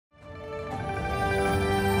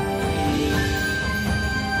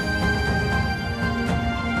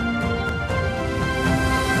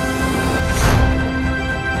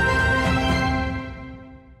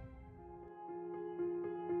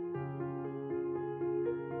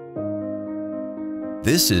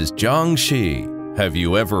This is Jiangxi. Have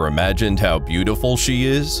you ever imagined how beautiful she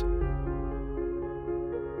is?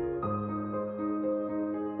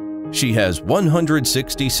 She has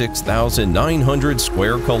 166,900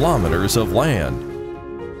 square kilometers of land,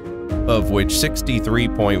 of which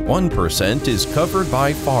 63.1% is covered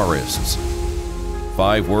by forests,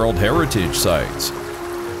 5 World Heritage Sites,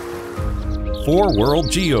 4 World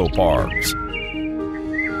Geoparks,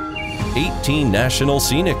 18 National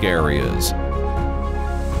Scenic Areas,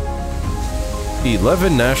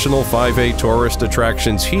 11 National 5A tourist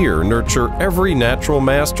attractions here nurture every natural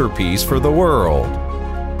masterpiece for the world.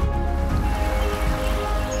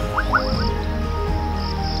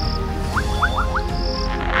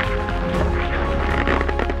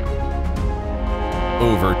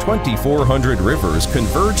 Over 2,400 rivers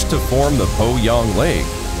converge to form the Poyang Lake,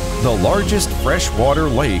 the largest freshwater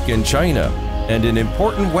lake in China and an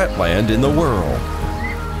important wetland in the world.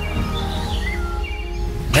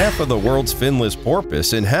 Half of the world's finless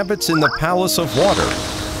porpoise inhabits in the Palace of Water,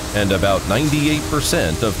 and about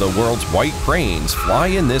 98% of the world's white cranes fly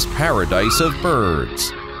in this paradise of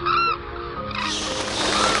birds.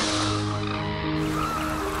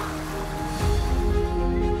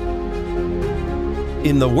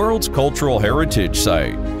 In the world's cultural heritage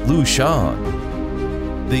site, Lushan,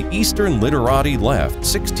 the Eastern literati left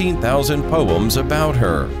 16,000 poems about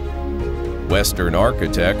her. Western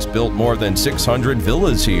architects built more than 600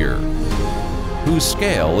 villas here, whose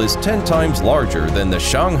scale is 10 times larger than the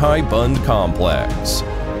Shanghai Bund complex.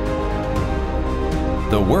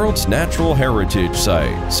 The world's natural heritage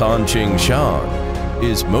site, Sanqing Mountain,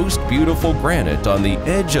 is most beautiful granite on the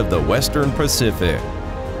edge of the Western Pacific.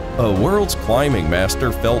 A world's climbing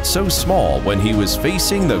master felt so small when he was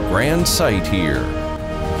facing the grand sight here.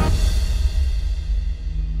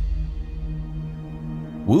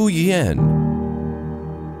 Wuyuan,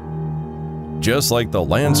 just like the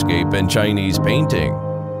landscape in Chinese painting,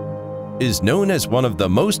 is known as one of the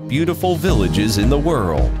most beautiful villages in the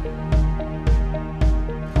world.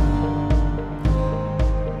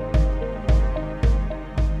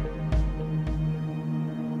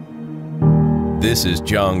 This is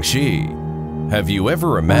Jiangxi. Have you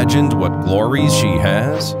ever imagined what glories she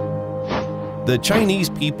has? The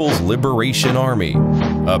Chinese People's Liberation Army,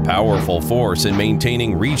 a powerful force in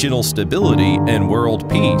maintaining regional stability and world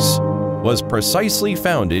peace, was precisely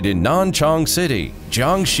founded in Nanchang City,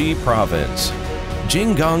 Jiangxi Province.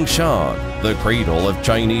 Jinggangshan, the cradle of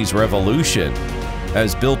Chinese Revolution,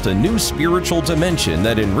 has built a new spiritual dimension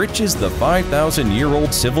that enriches the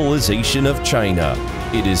 5,000-year-old civilization of China.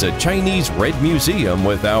 It is a Chinese Red Museum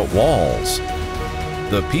without walls.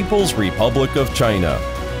 The People's Republic of China,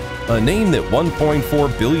 a name that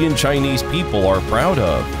 1.4 billion Chinese people are proud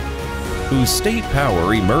of, whose state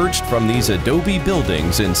power emerged from these adobe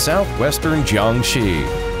buildings in southwestern Jiangxi.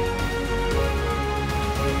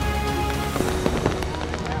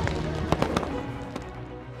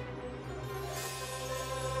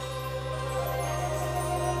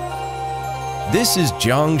 This is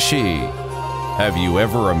Jiangxi. Have you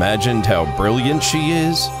ever imagined how brilliant she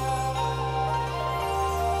is?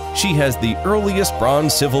 She has the earliest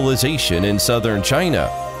bronze civilization in southern China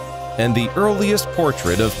and the earliest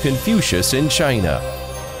portrait of Confucius in China.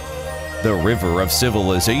 The river of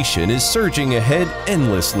civilization is surging ahead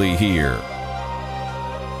endlessly here.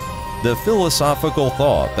 The philosophical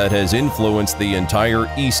thought that has influenced the entire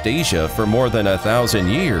East Asia for more than 1,000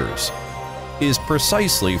 years is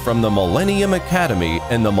precisely from the Millennium Academy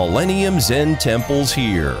and the Millennium Zen temples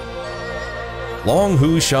here.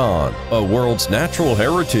 Longshan, a world's natural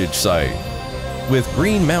heritage site, with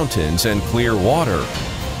green mountains and clear water,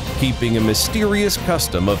 keeping a mysterious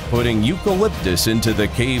custom of putting eucalyptus into the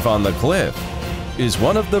cave on the cliff, is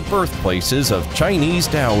one of the birthplaces of Chinese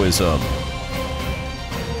Taoism.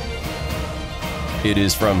 It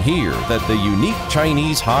is from here that the unique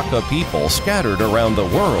Chinese Hakka people scattered around the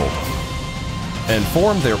world and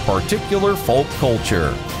formed their particular folk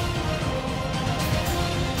culture.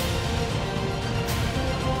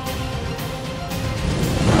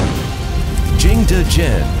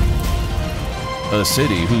 Jingdezhen, a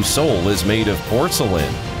city whose soul is made of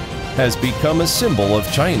porcelain, has become a symbol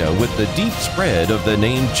of China with the deep spread of the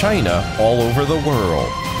name China all over the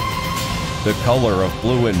world. The color of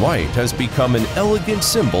blue and white has become an elegant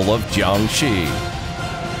symbol of Jiangxi.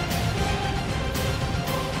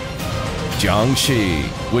 Jiangxi,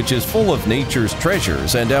 which is full of nature's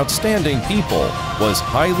treasures and outstanding people, was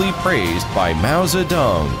highly praised by Mao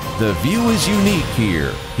Zedong. "The view is unique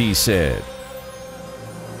here," he said.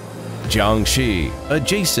 Jiangxi,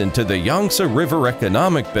 adjacent to the Yangtze River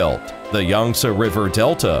economic belt, the Yangtze River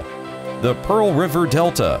Delta, the Pearl River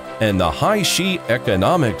Delta, and the Haishi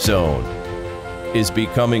Economic Zone, is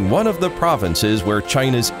becoming one of the provinces where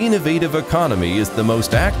China's innovative economy is the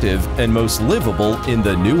most active and most livable in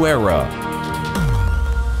the new era.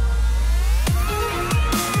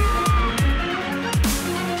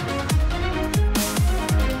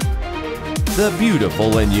 The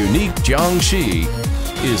beautiful and unique Jiangxi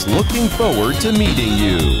is looking forward to meeting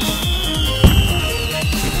you.